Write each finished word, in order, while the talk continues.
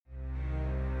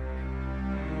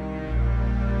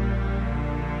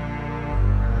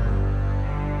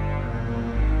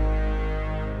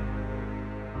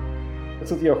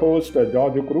This is your host,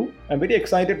 George Ukru. I'm very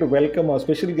excited to welcome our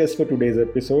special guest for today's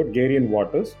episode, Geraint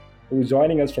Waters, who is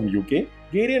joining us from UK.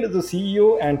 Geraint is the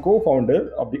CEO and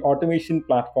co-founder of the automation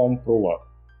platform Provar.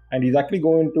 And he's actually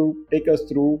going to take us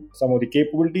through some of the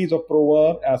capabilities of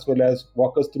Provar as well as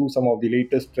walk us through some of the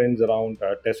latest trends around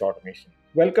test automation.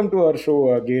 Welcome to our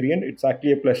show, Geraint. It's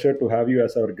actually a pleasure to have you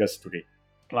as our guest today.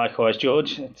 Likewise,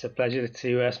 George. It's a pleasure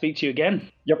to speak to you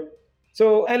again. Yep.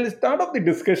 So I'll start off the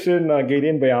discussion,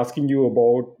 Geraint, by asking you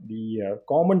about the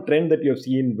common trend that you have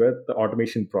seen with the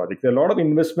automation projects. There are a lot of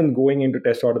investment going into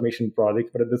test automation projects,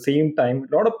 but at the same time,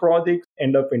 a lot of projects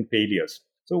end up in failures.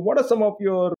 So what are some of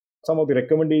the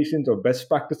recommendations or best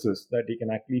practices that you can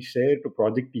actually share to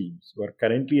project teams who are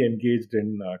currently engaged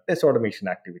in test automation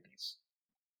activities?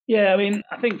 Yeah,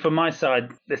 I think from my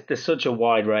side, there's such a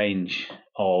wide range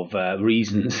of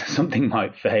reasons something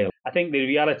might fail. I think the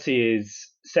reality is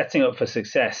setting up for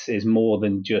success is more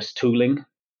than just tooling,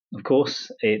 of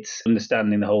course. It's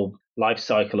understanding the whole life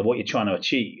cycle of what you're trying to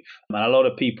achieve. And a lot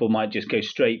of people might just go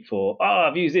straight for,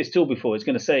 I've used this tool before, it's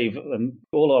going to save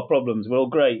all our problems, we're all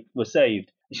great, we're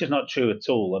saved. It's just not true at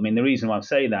all. The reason why I'm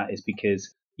saying that is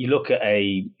because you look at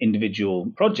a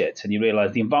individual project and you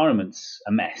realize the environment's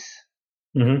a mess.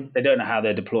 Mm-hmm. They don't know how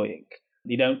they're deploying.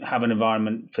 You don't have an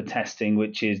environment for testing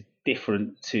which is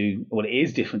different to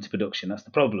production. That's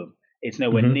the problem. It's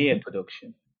nowhere near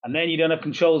production. And then you don't have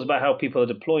controls about how people are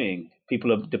deploying.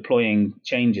 People are deploying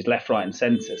changes left, right, and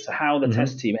center. So how are the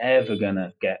test team ever going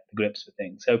to get the grips with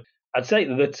things? So I'd say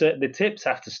that the tips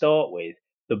have to start with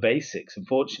the basics,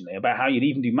 unfortunately, about how you'd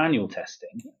even do manual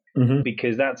testing,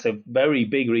 because that's a very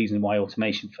big reason why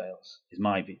automation fails, is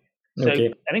my view. So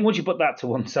okay. I think once you put that to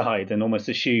one side and almost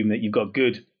assume that you've got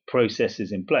good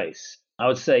processes in place, I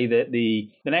would say that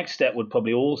the next step would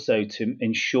probably also to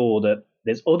ensure that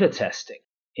there's other testing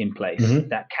in place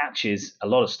that catches a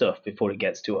lot of stuff before it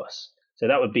gets to us. So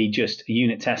that would be just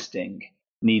unit testing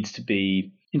needs to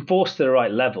be enforced to the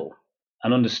right level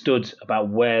and understood about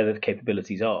where the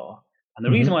capabilities are. And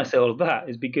the reason why I say all of that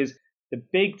is because the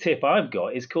big tip I've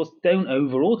got is, of course, don't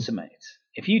over-automate.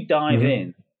 If you dive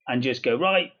in and just go,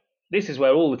 right, this is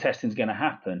where all the testing is going to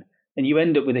happen, and you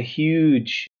end up with a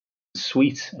huge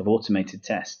suite of automated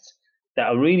tests that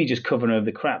are really just covering over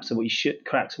the cracks of what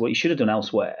you should have done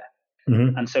elsewhere.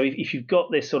 And so if you've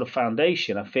got this sort of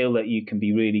foundation, I feel that you can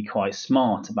be really quite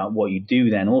smart about what you do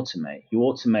then automate. You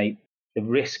automate the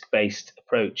risk-based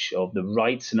approach of the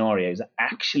right scenarios that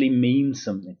actually mean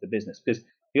something to the business. Because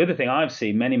the other thing I've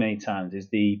seen many, many times is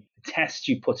the tests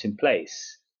you put in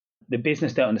place, the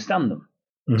business don't understand them,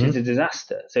 which is a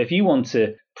disaster. So if you want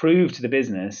to prove to the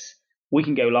business, we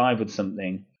can go live with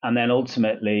something, and then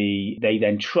ultimately they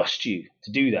then trust you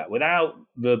to do that without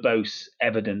verbose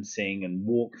evidencing and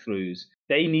walkthroughs.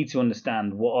 They need to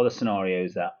understand what are the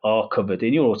scenarios that are covered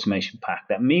in your automation pack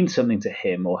that mean something to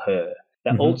him or her,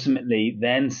 that ultimately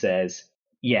then says,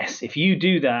 yes, if you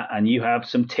do that and you have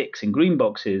some ticks in green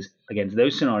boxes against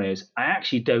those scenarios, I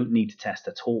actually don't need to test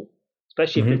at all,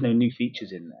 especially if there's no new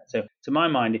features in there. So to my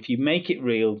mind, if you make it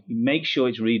real, you make sure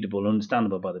it's readable and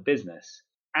understandable by the business,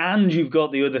 and you've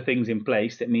got the other things in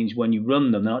place, that means when you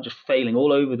run them, they're not just failing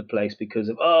all over the place because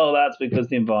of, that's because of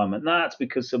the environment, that's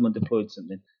because someone deployed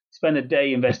something. Spend a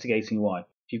day investigating why.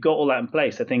 If you've got all that in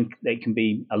place, I think they can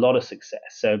be a lot of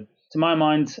success. So to my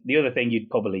mind, the other thing you'd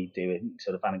probably do,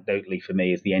 sort of anecdotally for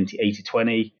me, is the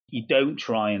 80-20. You don't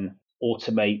try and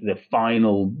automate the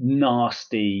final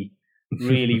nasty,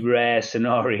 really rare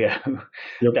scenario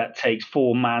that takes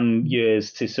 4 man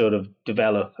years to sort of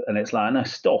develop. And it's like, no,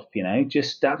 stop,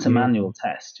 just that's a manual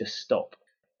test. Just stop.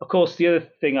 Of course, the other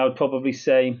thing I would probably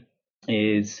say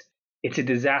is it's a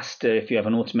disaster if you have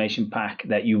an automation pack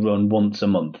that you run once a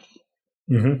month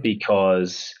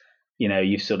because,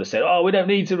 you've sort of said, we don't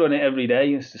need to run it every day.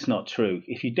 It's just not true.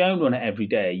 If you don't run it every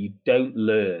day, you don't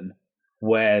learn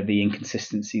where the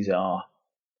inconsistencies are,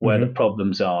 where the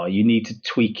problems are. You need to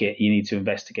tweak it. You need to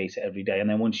investigate it every day. And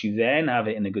then once you then have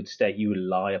it in a good state, you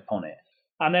rely upon it.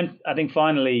 And then I think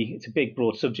finally, it's a big,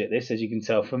 broad subject, this, as you can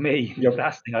tell from me. The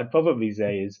last thing I'd probably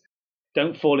say is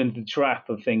don't fall into the trap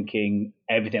of thinking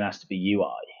everything has to be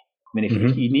UI.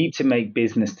 If you need to make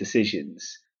business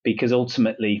decisions, because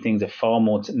ultimately things are far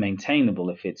more maintainable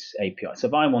if it's API. So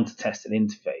if I want to test an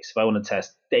interface, if I want to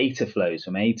test data flows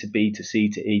from A to B to C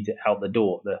to E to out the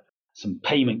door, some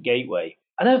payment gateway,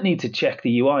 I don't need to check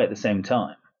the UI at the same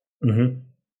time. And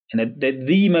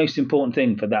the most important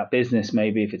thing for that business,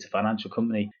 maybe if it's a financial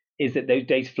company, is that those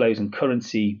data flows and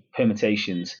currency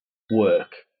permutations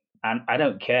work. And I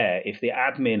don't care if the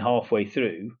admin halfway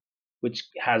through, which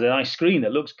has a nice screen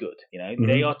that looks good,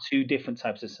 they are two different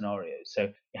types of scenarios. So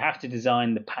you have to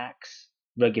design the packs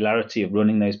regularity of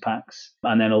running those packs,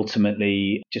 and then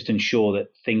ultimately just ensure that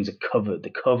things are covered, the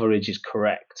coverage is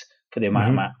correct for the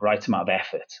right amount of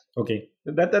effort. Okay,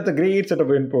 that's a great set of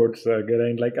inputs,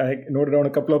 Geraint. Like I noted down a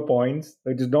couple of points.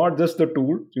 It is not just the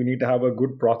tool. You need to have a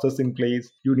good process in place.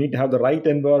 You need to have the right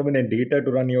environment and data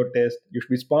to run your test. You should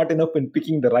be smart enough in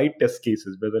picking the right test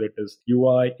cases, whether it is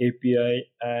UI, API,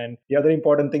 and the other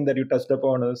important thing that you touched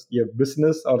upon is your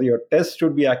business or your test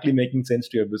should be actually making sense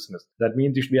to your business. That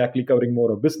means you should be actually covering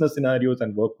more of business scenarios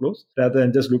and workflows rather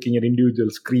than just looking at individual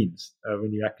screens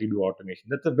when you actually do automation.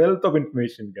 That's a wealth of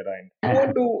information, Geraint. I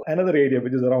want to another area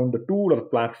which is around the tool or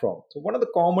platform. So one of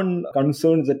the common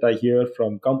concerns that I hear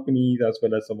from companies as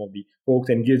well as some of the folks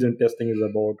engaged in testing is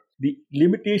about the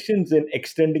limitations in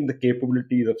extending the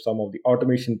capabilities of some of the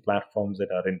automation platforms that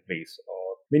are in place.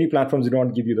 Or many platforms do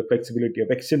not give you the flexibility of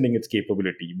extending its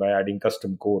capability by adding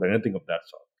custom code or anything of that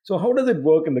sort. So how does it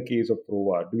work in the case of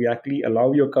Provar? Do you actually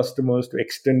allow your customers to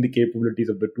extend the capabilities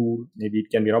of the tool? Maybe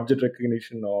it can be an object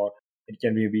recognition, or it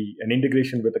can be an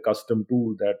integration with a custom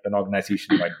tool that an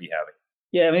organization might be having.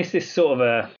 Yeah, I mean, it's this sort of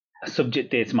a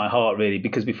subject dear to my heart, really,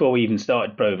 because before we even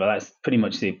started Provar, that's pretty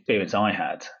much the experience I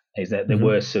had, is that there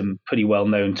were some pretty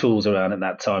well-known tools around at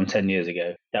that time, 10 years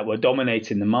ago, that were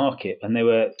dominating the market, and they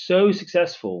were so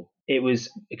successful, it was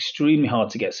extremely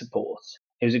hard to get support.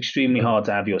 It was extremely hard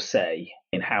to have your say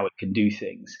in how it can do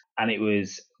things. And it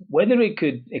was whether it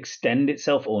could extend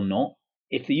itself or not.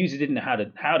 If the user didn't know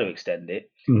how to extend it,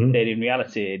 then in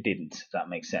reality it didn't, if that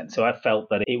makes sense. So I felt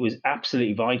that it was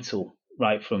absolutely vital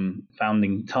right from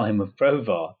founding time of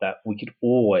Provar that we could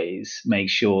always make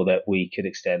sure that we could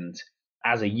extend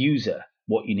as a user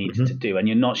what you needed to do, and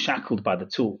you're not shackled by the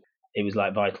tool. It was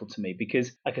like vital to me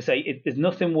because, like I say, there's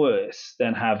nothing worse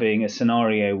than having a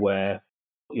scenario where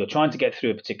you're trying to get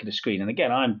through a particular screen. And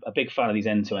again, I'm a big fan of these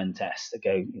end-to-end tests that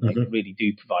go, really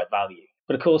do provide value.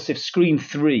 But of course, if screen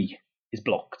 3 is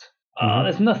blocked,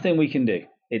 there's nothing we can do.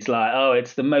 It's like,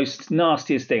 it's the most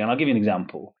nastiest thing. And I'll give you an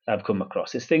example I've come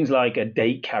across. It's things like a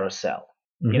date carousel.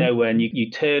 You know, when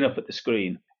you turn up at the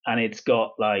screen and it's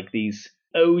got like these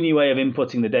only way of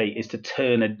inputting the date is to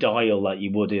turn a dial like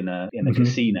you would in a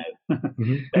casino.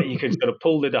 That you can sort of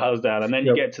pull the dials down and then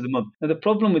you get to the month. Now, the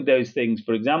problem with those things,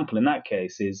 for example, in that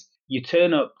case is you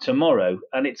turn up tomorrow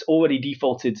and it's already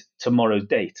defaulted tomorrow's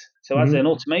date. So as an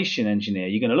automation engineer,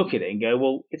 you're going to look at it and go,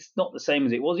 well, it's not the same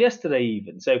as it was yesterday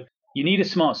even. So you need a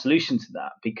smart solution to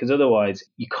that because otherwise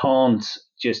you can't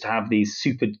just have these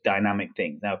super dynamic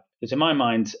things. Now, to my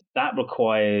mind, that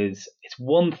requires, it's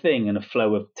one thing in a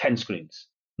flow of 10 screens.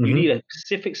 You need a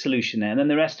specific solution there, and then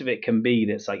the rest of it can be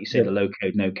that's like you say, the low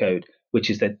code, no code,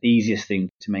 which is the easiest thing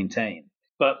to maintain.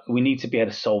 But we need to be able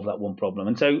to solve that one problem.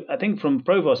 And so I think from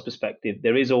Provar's perspective,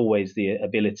 there is always the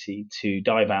ability to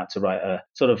dive out to write a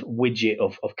sort of widget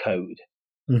of code.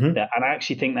 And I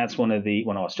actually think that's one of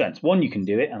our strengths. One, you can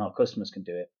do it and our customers can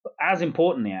do it. But as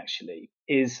importantly, actually,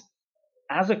 is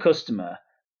as a customer,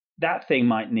 that thing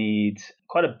might need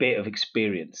quite a bit of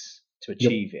experience to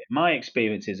achieve it. My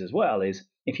experience is as well is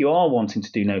if you are wanting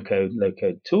to do no-code,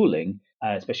 low-code tooling,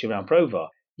 especially around Provar,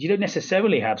 you don't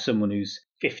necessarily have someone who's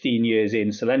 15 years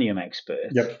in Selenium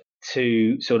expert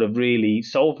to sort of really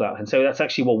solve that. And so that's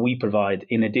actually what we provide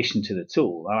in addition to the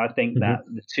tool. And I think that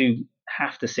the two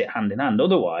have to sit hand in hand.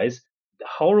 Otherwise, the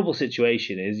horrible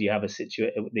situation is you have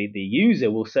the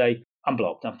user will say, I'm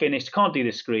blocked, I'm finished, can't do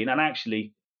this screen. And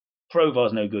actually,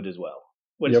 Provar's no good as well.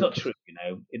 Well, it's not true,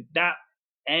 that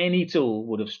any tool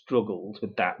would have struggled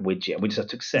with that widget. We just have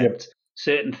to accept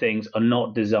certain things are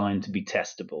not designed to be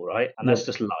testable, right? And that's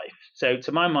just life. So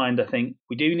to my mind, I think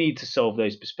we do need to solve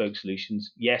those bespoke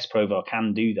solutions. Yes, Provar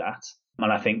can do that.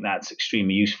 And I think that's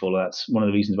extremely useful. That's one of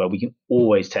the reasons why we can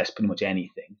always test pretty much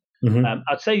anything.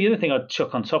 I'd say the other thing I'd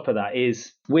chuck on top of that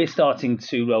is we're starting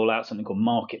to roll out something called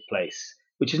Marketplace,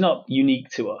 which is not unique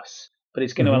to us, but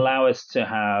it's going to allow us to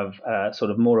have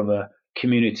sort of more of a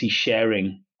community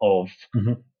sharing of,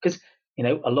 because,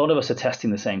 a lot of us are testing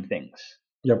the same things.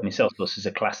 I mean, SalesForce is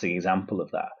a classic example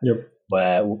of that,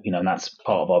 where, and that's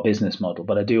part of our business model.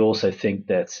 But I do also think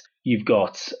that you've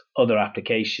got other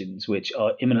applications which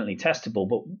are imminently testable,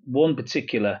 but one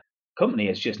particular company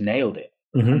has just nailed it.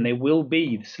 And there will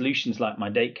be solutions like my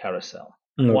date carousel.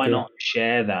 Why not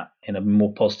share that in a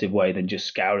more positive way than just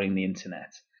scouring the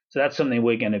internet? So that's something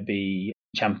we're going to be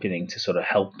championing to sort of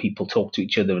help people talk to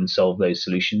each other and solve those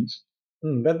solutions.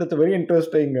 That's a very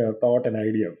interesting thought and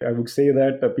idea. I would say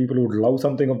that people would love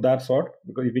something of that sort,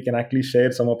 because if you can actually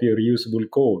share some of your reusable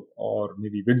code or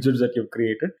maybe widgets that you've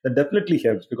created, that definitely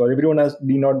helps, because everyone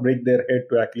need not break their head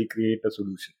to actually create a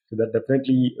solution. So that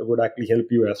definitely would actually help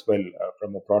you as well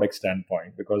from a product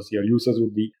standpoint, because your users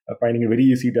would be finding it very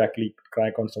easy to actually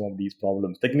crack on some of these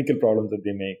problems, technical problems that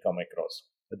they may come across.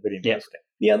 That's very interesting.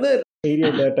 The other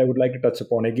area that I would like to touch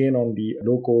upon again on the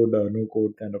low code, no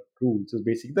code kind of tools is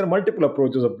basically there are multiple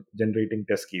approaches of generating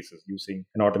test cases using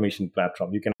an automation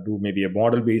platform. You can do maybe a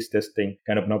model based testing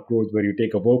kind of an approach where you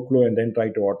take a workflow and then try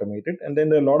to automate it. And then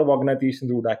there are a lot of organizations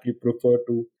who would actually prefer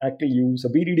to actually use a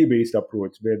BDD based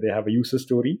approach where they have a user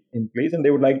story in place and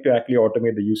they would like to actually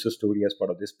automate the user story as part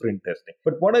of this sprint testing.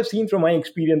 But what I've seen from my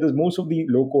experience is most of the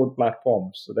low code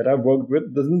platforms that I've worked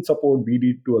with doesn't support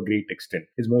BDD to a great extent.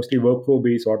 It's mostly workflow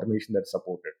based automation that's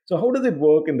supported. So how does it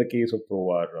work in the case of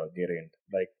Provar, Geraint?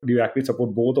 Like, do you actually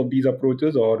support both of these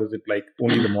approaches, or is it like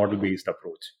only the model-based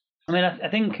approach? I mean, I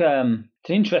think it's an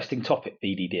interesting topic,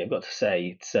 BDD. I've got to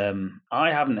say, it's I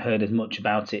haven't heard as much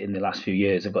about it in the last few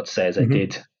years, I've got to say, as I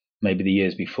did maybe the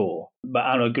years before. But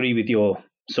I agree with your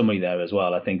summary there as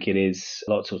well. I think it is,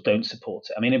 a lot of tools don't support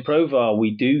it. I mean, in Provar,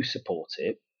 we do support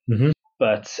it,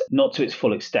 but not to its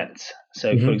full extent.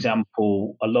 So, for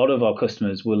example, a lot of our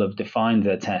customers will have defined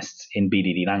their tests in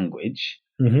BDD language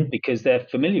because they're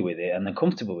familiar with it and they're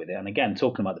comfortable with it. And again,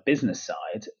 talking about the business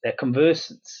side, they're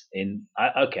conversant in,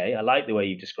 okay, I like the way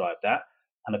you described that.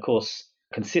 And of course,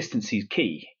 consistency is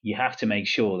key. You have to make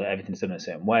sure that everything's done a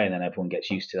certain way and then everyone gets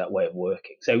used to that way of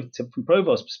working. So from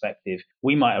Provar's perspective,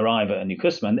 we might arrive at a new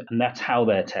customer and that's how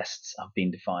their tests have been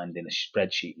defined in a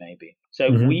spreadsheet maybe. So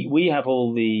we have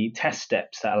all the test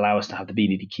steps that allow us to have the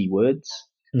BDD keywords.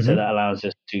 So that allows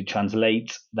us to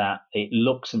translate that it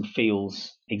looks and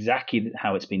feels exactly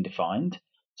how it's been defined.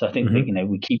 So I think that,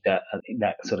 we keep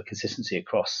that sort of consistency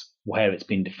across where it's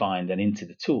been defined and into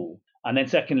the tool. And then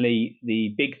secondly,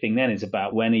 the big thing then is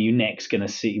about when are you next going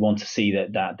to want to see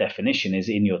that definition is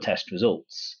in your test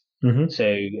results. So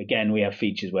again, we have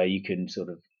features where you can sort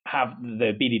of have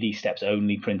the BDD steps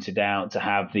only printed out, to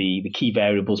have the key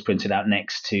variables printed out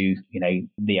next to,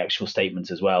 the actual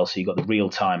statements as well. So you've got the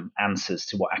real-time answers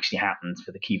to what actually happens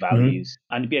for the key values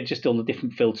and just all the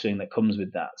different filtering that comes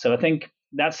with that. So I think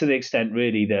that's to the extent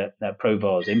really that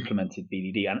Provar has implemented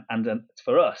BDD. And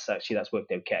for us, actually, that's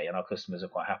worked okay. And our customers are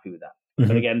quite happy with that.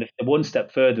 But again, the one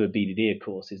step further with BDD, of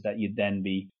course, is that you'd then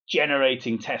be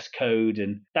generating test code.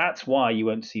 And that's why you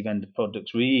won't see vendor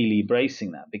products really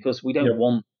embracing that, because we don't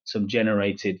want some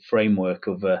generated framework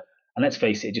of and let's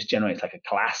face it, it just generates like a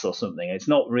class or something. It's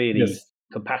not really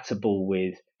compatible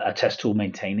with a test tool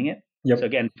maintaining it. So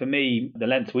again, for me, the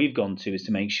length we've gone to is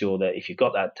to make sure that if you've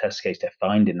got that test case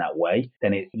defined in that way,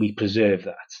 then we preserve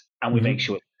that and we make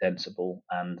sure it's sensible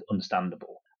and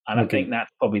understandable. And I think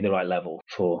that's probably the right level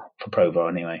for Provar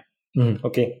anyway.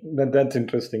 Okay, that's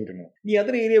interesting to know. The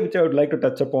other area which I would like to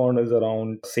touch upon is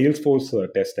around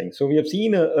SalesForce testing. So we have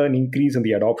seen an increase in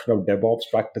the adoption of DevOps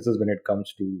practices when it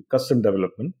comes to custom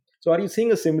development. So are you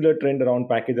seeing a similar trend around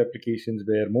package applications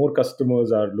where more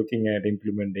customers are looking at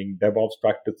implementing DevOps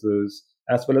practices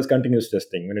as well as continuous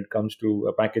testing when it comes to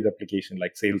a package application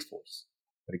like Salesforce,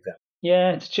 for example?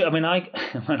 Yeah, it's true. I mean,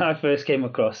 when I first came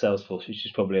across Salesforce, which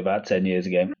was probably about 10 years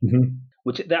ago,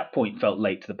 which at that point felt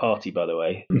late to the party, by the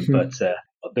way.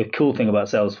 But the cool thing about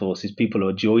Salesforce is people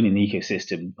are joining the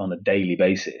ecosystem on a daily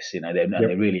basis.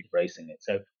 They're really embracing it.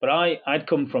 So, but I'd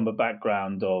come from a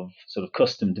background of sort of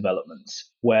custom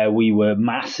developments where we were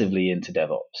massively into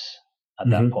DevOps at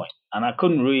that point. And I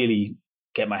couldn't really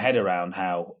get my head around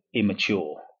how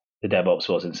immature the DevOps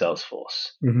was in Salesforce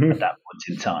at that point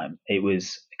in time. It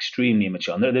was extremely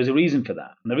immature. And there's a reason for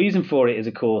that. And the reason for it is,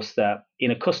 of course, that in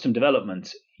a custom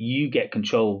development, you get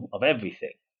control of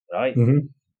everything, right?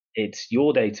 It's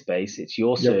your database, it's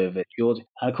your server, and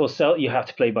of course, you have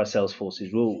to play by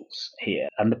Salesforce's rules here.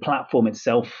 And the platform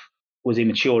itself was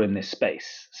immature in this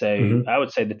space. So I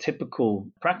would say the typical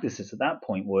practices at that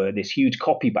point were this huge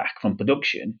copy back from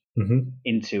production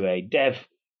into a dev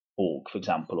org, for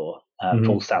example, or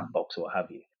full sandbox or what have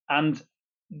you. And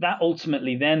that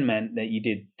ultimately then meant that you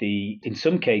did in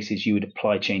some cases, you would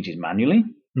apply changes manually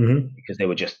because they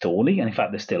were just thorny. And in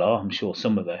fact, there still are, I'm sure,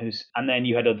 some of those. And then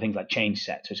you had other things like change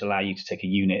sets, which allow you to take a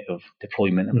unit of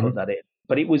deployment and put that in.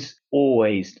 But it was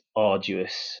always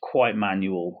arduous, quite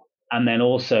manual, and then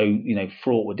also,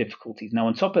 fraught with difficulties. Now,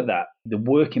 on top of that, the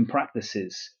working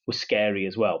practices were scary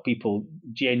as well. People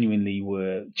genuinely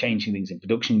were changing things in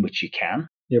production, which you can.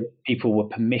 People were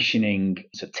permissioning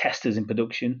testers in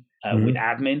production with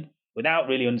admin without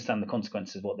really understanding the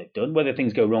consequences of what they've done. Whether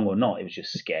things go wrong or not, it was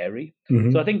just scary.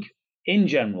 So I think in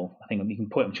general, I think the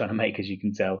point I'm trying to make, as you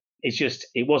can tell, it's just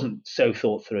it wasn't so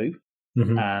thought through.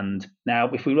 Mm-hmm. And now,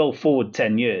 if we roll forward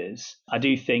 10 years, I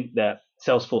do think that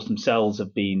Salesforce themselves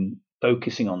have been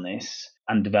focusing on this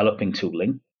and developing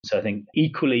tooling. So I think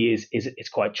equally it's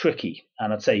quite tricky.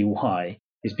 And I'd say why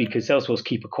is because Salesforce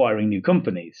keep acquiring new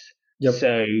companies. Yep.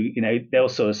 So, they'll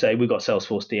sort of say, we've got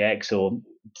Salesforce DX or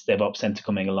DevOps Center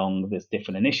coming along, there's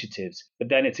different initiatives. But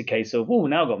then it's a case of, we've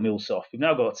now got MuleSoft, we've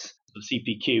now got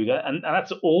CPQ, and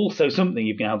that's also something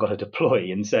you've now got to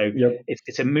deploy. And so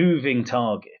it's a moving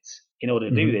target in order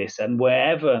to do this. And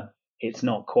wherever it's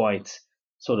not quite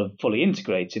sort of fully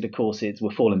integrated, of course,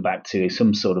 we're falling back to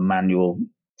some sort of manual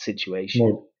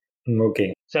situation.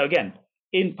 Okay. So again,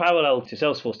 in parallel to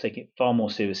Salesforce taking it far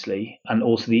more seriously, and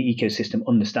also the ecosystem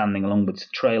understanding along with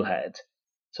Trailhead,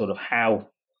 sort of how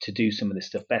to do some of this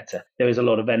stuff better, there is a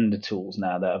lot of vendor tools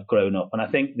now that have grown up. And I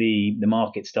think the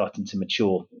market's starting to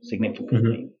mature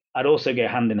significantly. I'd also go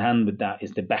hand in hand with that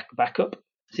is the backup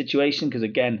situation, because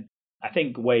again, I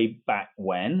think way back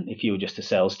when, if you were just a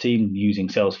sales team using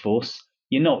Salesforce,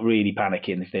 you're not really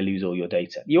panicking if they lose all your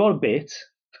data. You are a bit,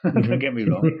 don't get me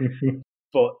wrong.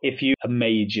 But if you're a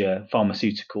major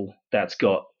pharmaceutical that's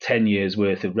got 10 years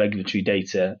worth of regulatory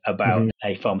data about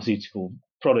a pharmaceutical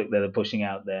product that they're pushing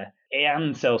out there,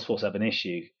 and Salesforce have an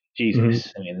issue,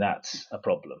 Jesus, I mean, that's a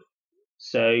problem.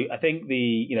 So I think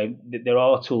there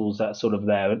are tools that are sort of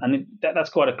there, and that's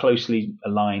quite a closely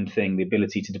aligned thing, the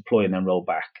ability to deploy and then roll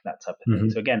back, that type of thing.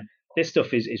 So again, this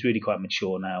stuff is really quite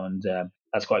mature now, and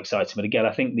that's quite exciting. But again,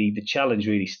 I think the challenge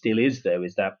really still is, though,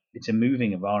 is that it's a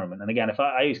moving environment. And again, if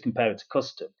I always compare it to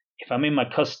custom, if I'm in my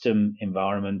custom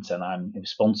environment and I'm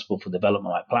responsible for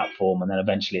development my platform, and then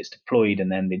eventually it's deployed,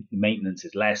 and then the maintenance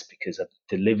is less because I've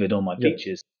delivered all my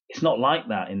features, it's not like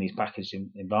that in these packaged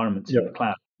environments in the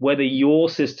cloud. Whether your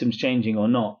system's changing or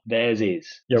not, theirs is.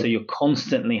 So you're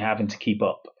constantly having to keep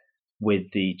up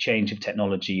with the change of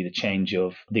technology, the change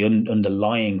of the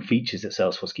underlying features that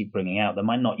Salesforce keep bringing out that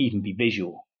might not even be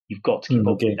visual. You've got to keep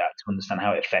up with that to understand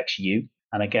how it affects you.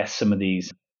 And I guess some of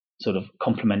these sort of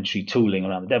complementary tooling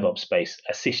around the DevOps space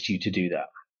assist you to do that.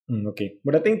 Okay,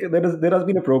 but I think there has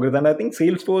been a progress, and I think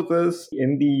Salesforce is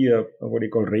in the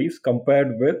race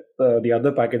compared with the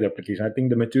other package application. I think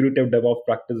the maturity of DevOps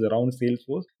practice around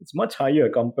Salesforce it's much higher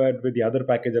compared with the other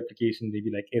package applications,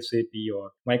 maybe like SAP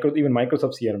or even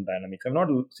Microsoft CRM Dynamics. I've not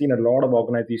seen a lot of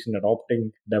organizations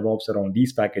adopting DevOps around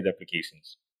these package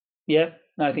applications. Yeah,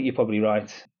 I think you're probably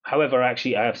right. However,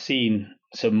 actually, I have seen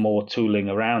some more tooling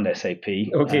around SAP.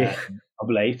 Of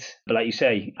late, but like you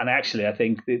say, and actually I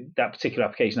think that particular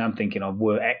application I'm thinking of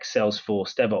were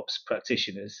ex-Salesforce DevOps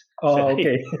practitioners.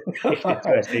 Okay.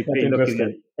 To SAP,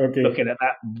 looking at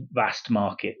that vast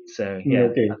market. So yeah,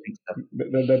 I think so.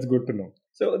 That's good to know.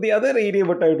 So the other area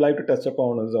what I would like to touch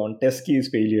upon is on test case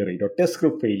failure rate or test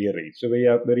script failure rate. So where you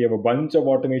have a bunch of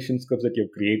automation scripts that you've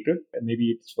created, and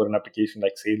maybe it's for an application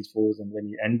like Salesforce, and when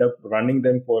you end up running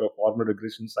them for a formal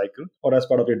regression cycle or as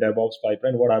part of your DevOps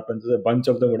pipeline, what happens is a bunch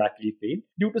of them would actually fail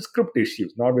due to script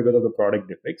issues, not because of the product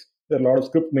defects. There are a lot of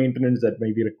script maintenance that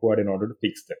may be required in order to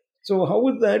fix them. So how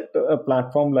is that a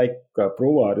platform like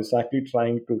Provar is actually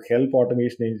trying to help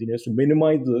automation engineers to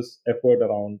minimize this effort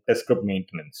around test script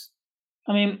maintenance?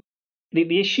 I mean,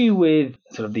 the issue with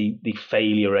sort of the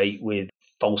failure rate with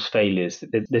false failures,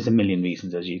 there's a million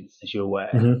reasons, as you're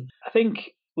aware. I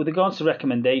think with regards to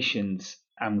recommendations,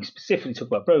 and we specifically talk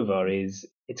about Provar, is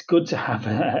it's good to have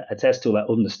a test tool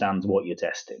that understands what you're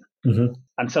testing. And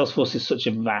Salesforce is such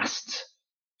a vast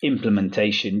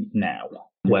implementation now,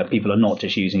 where people are not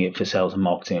just using it for sales and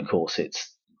marketing. Of course,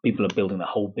 it's people are building their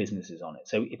whole businesses on it.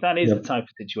 So if that is the type of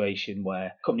situation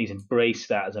where companies embrace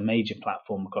that as a major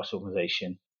platform across the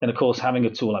organization, then of course having a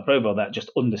tool like Provar that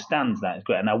just understands that is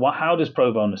great. Now, how does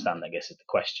Provar understand, I guess, is the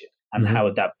question. And how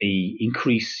would that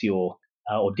increase your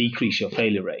or decrease your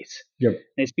failure rate?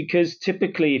 It's because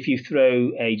typically if you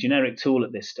throw a generic tool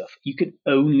at this stuff, you could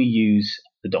only use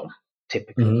the DOM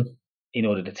typically. In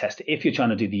order to test it, if you're trying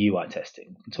to do the UI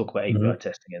testing. We'll talk about API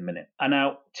testing in a minute. And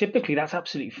now, typically, that's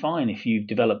absolutely fine if you've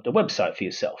developed a website for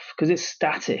yourself, because it's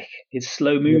static, it's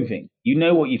slow moving. You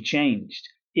know what you've changed.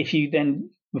 If you then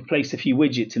replace a few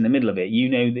widgets in the middle of it, you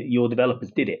know that your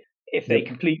developers did it. If they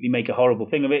completely make a horrible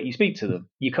thing of it, you speak to them.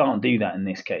 You can't do that in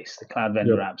this case. The cloud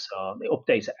vendor apps the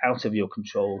updates are out of your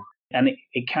control, and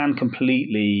it can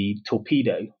completely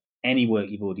torpedo any work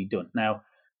you've already done. Now,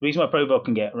 the reason why Provar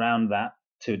can get around that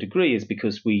to a degree is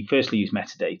because we firstly use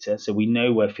metadata, so we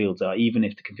know where fields are even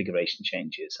if the configuration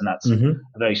changes, and that's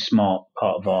a very smart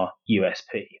part of our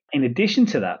USP. In addition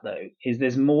to that, though, is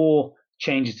there's more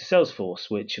changes to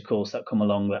Salesforce, which of course that come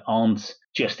along that aren't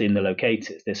just in the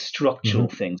locators. There's structural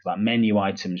things like menu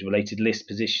items, related list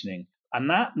positioning. And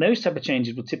those type of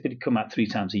changes will typically come out 3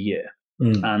 times a year.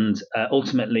 And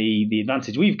ultimately, the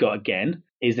advantage we've got, again,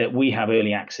 is that we have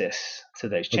early access to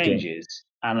those changes.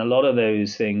 And a lot of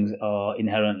those things are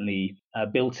inherently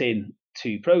built in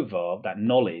to Provar, that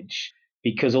knowledge,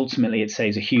 because ultimately it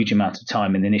saves a huge amount of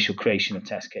time in the initial creation of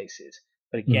test cases.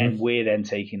 But again, we're then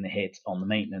taking the hit on the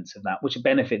maintenance of that, which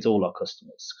benefits all our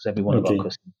customers, because every one of our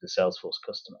customers is a Salesforce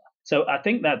customer. So I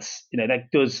think that's,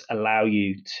 that does allow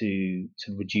you to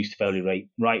reduce the failure rate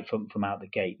right from out the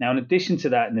gate. Now, in addition to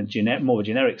that, in a more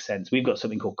generic sense, we've got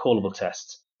something called callable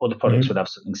tests. Other products would have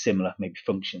something similar, maybe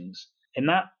functions. In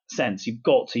that sense, you've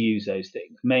got to use those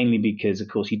things, mainly because, of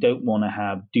course, you don't want to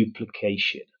have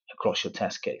duplication across your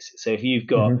test cases. So if you've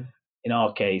got, in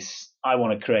our case, I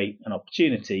want to create an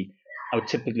opportunity, I would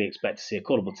typically expect to see a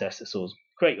callable test that says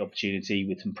create opportunity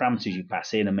with some parameters you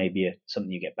pass in and maybe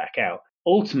something you get back out.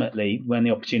 Ultimately, when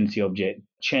the opportunity object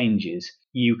changes,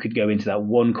 you could go into that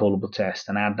one callable test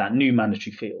and add that new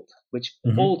mandatory field, which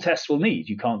all tests will need.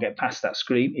 You can't get past that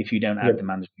screen if you don't add the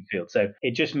mandatory field. So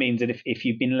it just means that if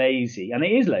you've been lazy, and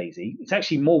it is lazy, it's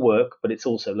actually more work, but it's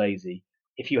also lazy.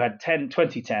 If you had 10,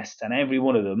 20 tests and every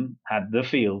one of them had the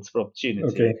fields for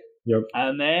opportunity,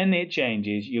 and then it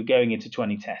changes, you're going into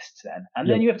 20 tests then. And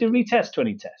then you have to retest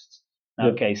 20 tests. Now,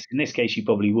 in this case, you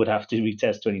probably would have to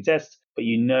retest 20 tests, but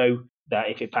you know that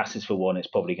if it passes for one, it's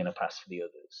probably going to pass for the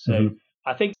others. So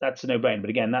I think that's a no-brainer.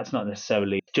 But again, that's not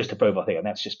necessarily just a Provar thing, and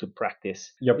that's just good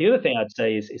practice. The other thing I'd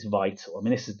say is vital. I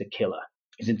mean, this is the killer,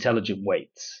 is intelligent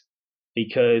weights.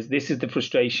 Because this is the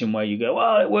frustration where you go,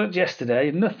 well, it worked yesterday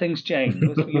and nothing's changed.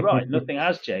 You're right, nothing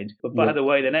has changed. But by the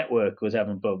way, the network was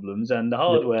having problems and the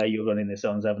hardware you're running this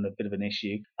on is having a bit of an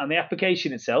issue. And the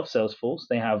application itself, Salesforce,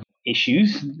 they have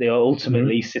issues. They are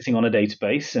ultimately sitting on a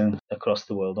database and across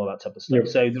the world, all that type of stuff.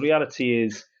 So the reality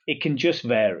is it can just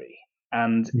vary.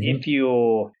 And if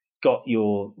you're got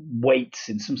your weights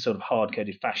in some sort of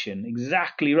hard-coded fashion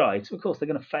exactly right, of course, they're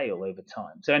going to fail over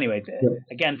time. So anyway,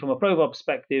 again, from a Provar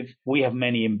perspective, we have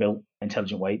many inbuilt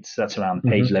intelligent weights. That's around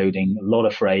page loading, a lot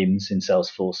of frames in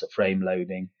Salesforce at frame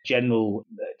loading. General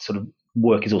sort of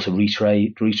work is also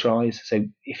retries. So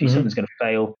if something's going to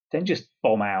fail, don't just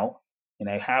bomb out.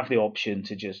 Have the option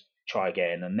to just try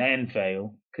again and then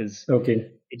fail, because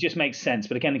it just makes sense.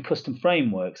 But again, in custom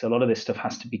frameworks, a lot of this stuff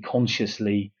has to be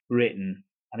consciously written.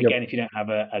 And again, if you don't have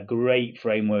a great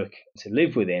framework to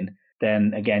live within,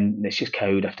 then again, it's just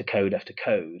code after code after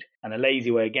code. And a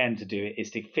lazy way, again, to do it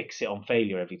is to fix it on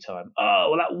failure every time. Oh,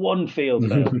 well, that one field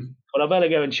failed. Well, I better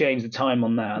go and change the time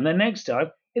on that. And then next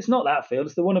time, it's not that field,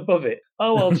 it's the one above it.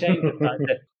 Oh, I'll change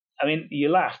it. I mean, you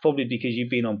laugh probably because you've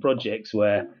been on projects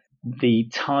where the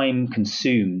time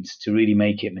consumed to really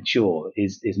make it mature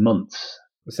is months.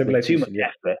 Too much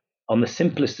effort on the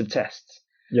simplest of tests.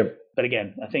 But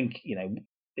again, I think,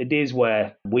 it is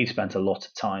where we've spent a lot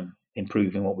of time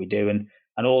improving what we do.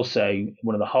 And also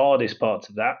one of the hardest parts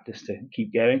of that, just to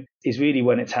keep going, is really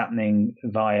when it's happening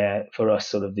via, for us,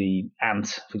 sort of the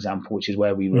Ant, for example, which is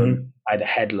where we run either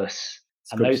headless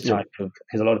and those type of,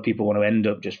 because a lot of people want to end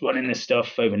up just running this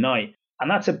stuff overnight. And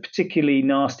that's a particularly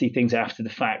nasty thing to after the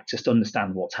fact, just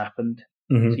understand what's happened.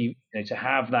 So to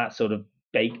have that sort of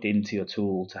baked into your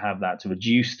tool, to have that to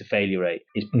reduce the failure rate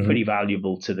is pretty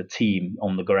valuable to the team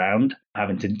on the ground,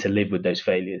 having to live with those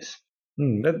failures.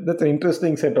 That's an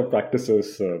interesting set of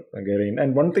practices, Geraint.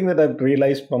 And one thing that I've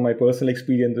realized from my personal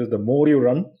experience is the more you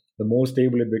run, the more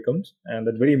stable it becomes. And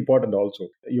that's very important also.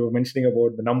 You were mentioning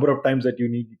about the number of times that you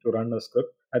need to run a script.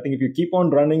 I think if you keep on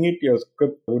running it, your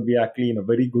script would be actually in a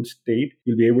very good state.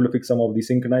 You'll be able to fix some of the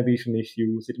synchronization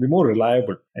issues. It'll be more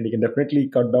reliable, and you can definitely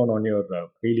cut down on your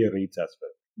failure rates as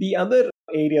well. The other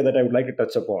area that I would like to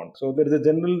touch upon, so there is a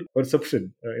general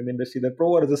perception in the industry that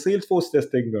Provar is a Salesforce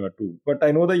testing tool. But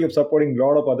I know that you're supporting a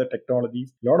lot of other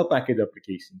technologies, a lot of package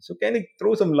applications. So can you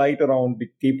throw some light around the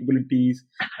capabilities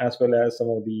as well as some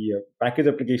of the package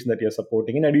applications that you're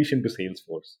supporting in addition to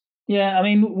Salesforce? Yeah, I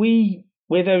mean,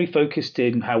 we're very focused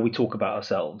in how we talk about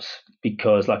ourselves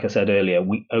because, like I said earlier,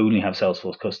 we only have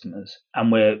Salesforce customers,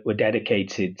 and we're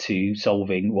dedicated to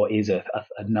solving what is a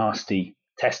nasty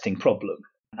testing problem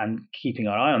and keeping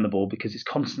our eye on the ball because it's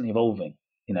constantly evolving.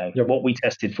 What we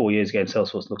tested 4 years ago in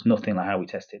Salesforce looks nothing like how we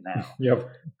test it now.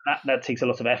 That takes a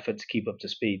lot of effort to keep up to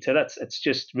speed. So it's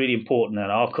just really important that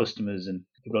our customers and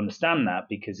people understand that,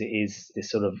 because it is this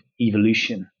sort of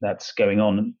evolution that's going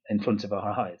on in front of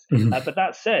our eyes. But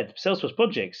that said, Salesforce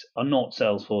projects are not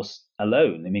Salesforce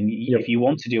alone. I mean, if you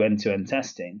want to do end-to-end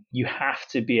testing, you have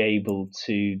to be able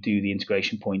to do the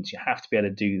integration points. You have to be able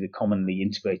to do the commonly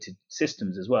integrated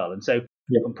systems as well. And so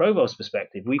from Provar's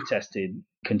perspective, we've tested,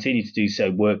 continue to do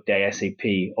so, Workday,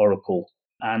 SAP, Oracle.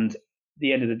 And at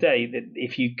the end of the day, that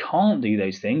if you can't do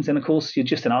those things, then of course you're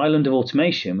just an island of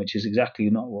automation, which is exactly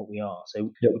not what we are.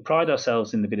 So we pride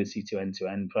ourselves in the ability to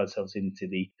end-to-end, pride ourselves into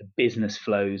the business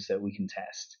flows that we can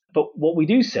test. But what we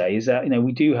do say is that,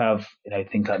 we do have,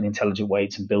 things like the intelligent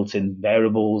weights and built-in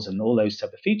variables and all those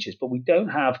type of features, but we don't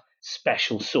have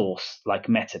special source like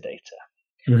metadata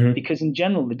because in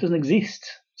general, it doesn't exist.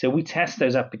 So we test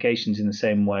those applications in the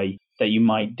same way that you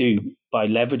might do by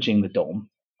leveraging the DOM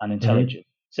and intelligence.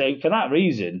 So for that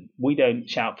reason, we don't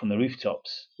shout from the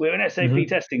rooftops. We're an SAP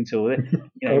testing tool.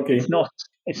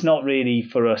 It's not really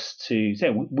for us to say.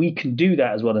 We can do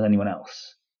that as well as anyone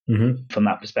else from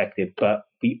that perspective, but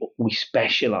we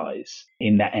specialize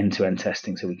in that end-to-end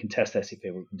testing, so we can test SAP,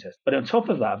 we can test. But on top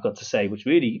of that, I've got to say, what's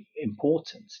really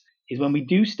important is when we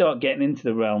do start getting into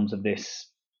the realms of this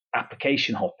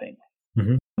application hopping,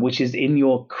 which is in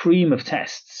your cream of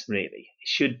tests, really. It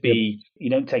should be, you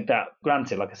don't take that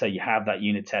granted. Like I say, you have that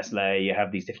unit test layer, you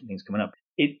have these different things coming up.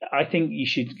 I think you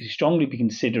should strongly be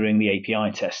considering the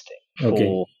API testing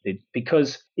for it,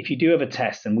 because if you do have a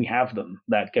test, and we have them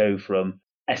that go from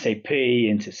SAP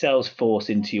into Salesforce,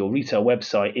 into your retail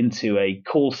website, into a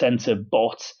call center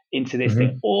bot, into this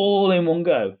thing, all in one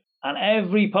go. And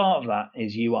every part of that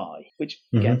is UI, which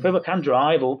again, people can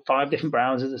drive all 5 different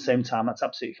browsers at the same time. That's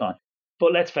absolutely fine.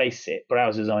 But let's face it,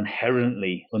 browsers are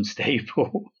inherently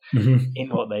unstable in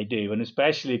what they do. And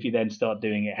especially if you then start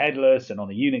doing it headless and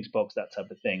on a Unix box, that type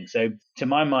of thing. So to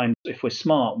my mind, if we're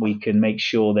smart, we can make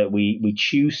sure that we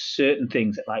choose certain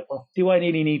things that like, well, do I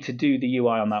really need to do the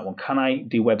UI on that one? Can I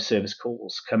do web service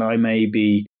calls? Can I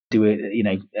maybe do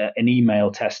an email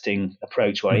testing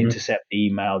approach where I intercept the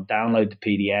email, download the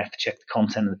PDF, check the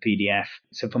content of the PDF?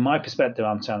 So from my perspective,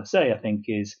 I'm trying to say, I think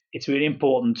is it's really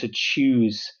important to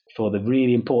choose for the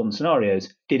really important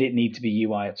scenarios, did it need to be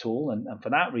UI at all? And for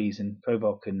that reason,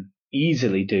 Provar can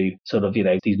easily do sort of,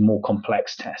 these more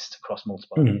complex tests across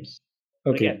multiple apps.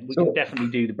 Okay. Again, we can definitely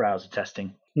do the browser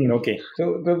testing. Okay.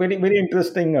 So the very, very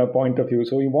interesting point of view.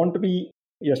 So you want to be,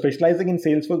 you're specializing in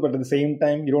Salesforce, but at the same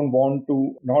time, you don't want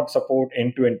to not support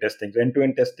end-to-end testing. So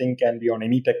end-to-end testing can be on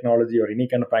any technology or any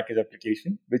kind of package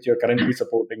application, which you're currently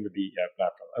supporting with the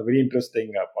platform. A very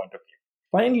interesting point of view.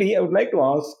 Finally, I would like to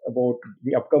ask about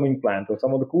the upcoming plans or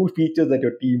some of the cool features that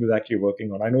your team is actually working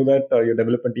on. I know that your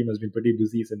development team has been pretty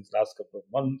busy since the last couple of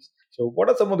months. So what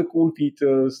are some of the cool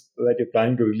features that you're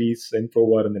planning to release in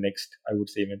Provar in the next, I would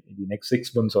say, maybe the next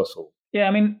 6 months or so? Yeah,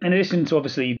 I mean, in addition to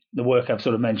obviously the work I've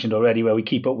sort of mentioned already, where we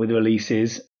keep up with the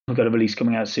releases, we've got a release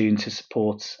coming out soon to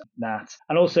support that.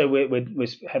 And also we're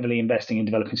heavily investing in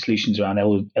developing solutions around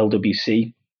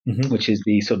LWC, which is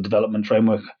the sort of development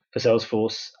framework for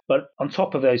Salesforce. But on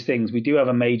top of those things, we do have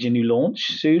a major new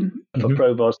launch soon for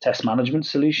Provar's test management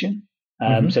solution.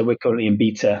 So we're currently in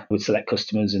beta with select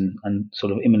customers and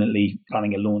sort of imminently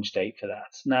planning a launch date for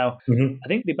that. Now, I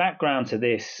think the background to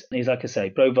this is, like I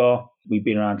say, Provar, we've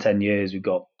been around 10 years. We've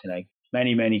got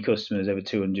many, many customers, over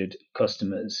 200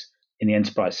 customers in the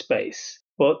enterprise space.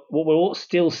 But what we're all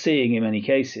still seeing in many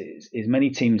cases is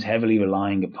many teams heavily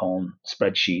relying upon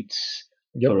spreadsheets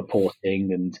for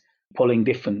reporting and pulling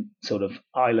different sort of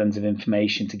islands of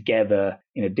information together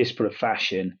in a disparate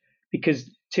fashion, because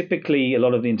typically a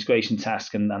lot of the integration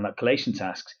tasks and that collation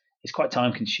tasks is quite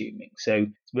time consuming. So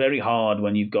it's very hard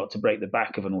when you've got to break the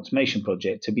back of an automation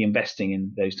project to be investing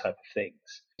in those type of things.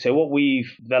 So what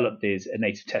we've developed is a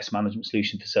native test management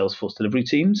solution for Salesforce delivery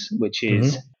teams, which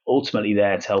is ultimately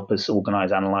there to help us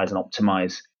organize, analyze, and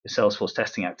optimize the Salesforce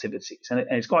testing activities. And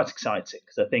it's quite exciting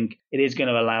because I think it is going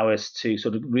to allow us to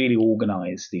sort of really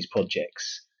organize these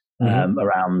projects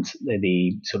around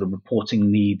the sort of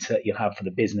reporting needs that you have for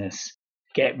the business,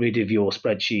 get rid of your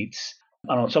spreadsheets,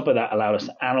 and on top of that, allow us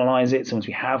to analyze it. So once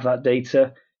we have that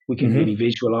data, we can really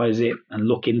visualize it and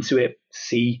look into it,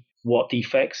 see what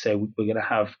defects. So we're going to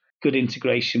have good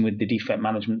integration with the defect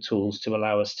management tools to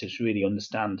allow us to really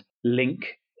understand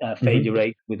link failure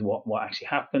rate with what actually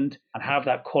happened, and have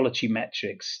that quality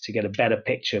metrics to get a better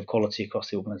picture of quality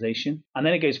across the organization. And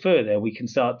then it goes further. We can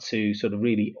start to sort of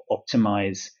really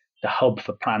optimize the hub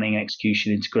for planning,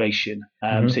 execution, integration.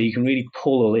 So you can really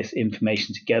pull all this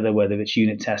information together, whether it's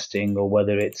unit testing or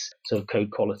whether it's sort of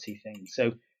code quality things.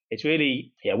 So it's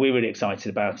really, we're really excited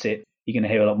about it. You're going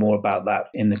to hear a lot more about that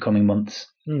in the coming months.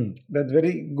 That's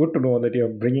very good to know that you're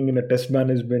bringing in a test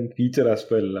management feature as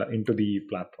well into the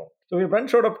platform. So we've run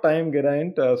short of time,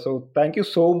 Geraint. So thank you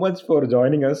so much for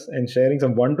joining us and sharing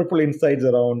some wonderful insights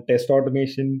around test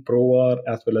automation, Provar,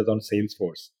 as well as on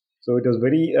Salesforce. So it was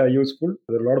very useful.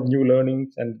 There are a lot of new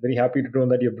learnings, and very happy to know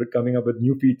that you're coming up with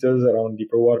new features around the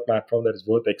Provar platform that is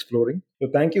worth exploring. So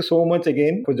thank you so much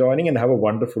again for joining, and have a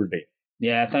wonderful day.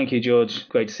 Yeah, thank you, George.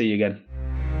 Great to see you again.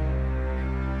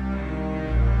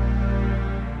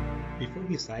 Before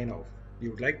we sign off, we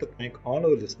would like to thank all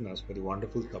our listeners for the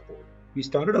wonderful support. We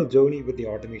started our journey with the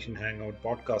Automation Hangout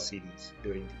podcast series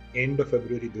during the end of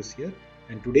February this year,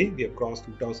 and today we have crossed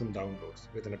 2,000 downloads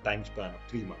within a time span of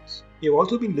 3 months. We have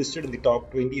also been listed in the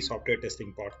top 20 software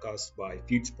testing podcasts by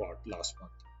Feedspot last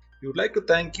month. We would like to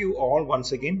thank you all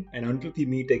once again, and until we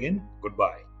meet again,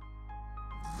 goodbye.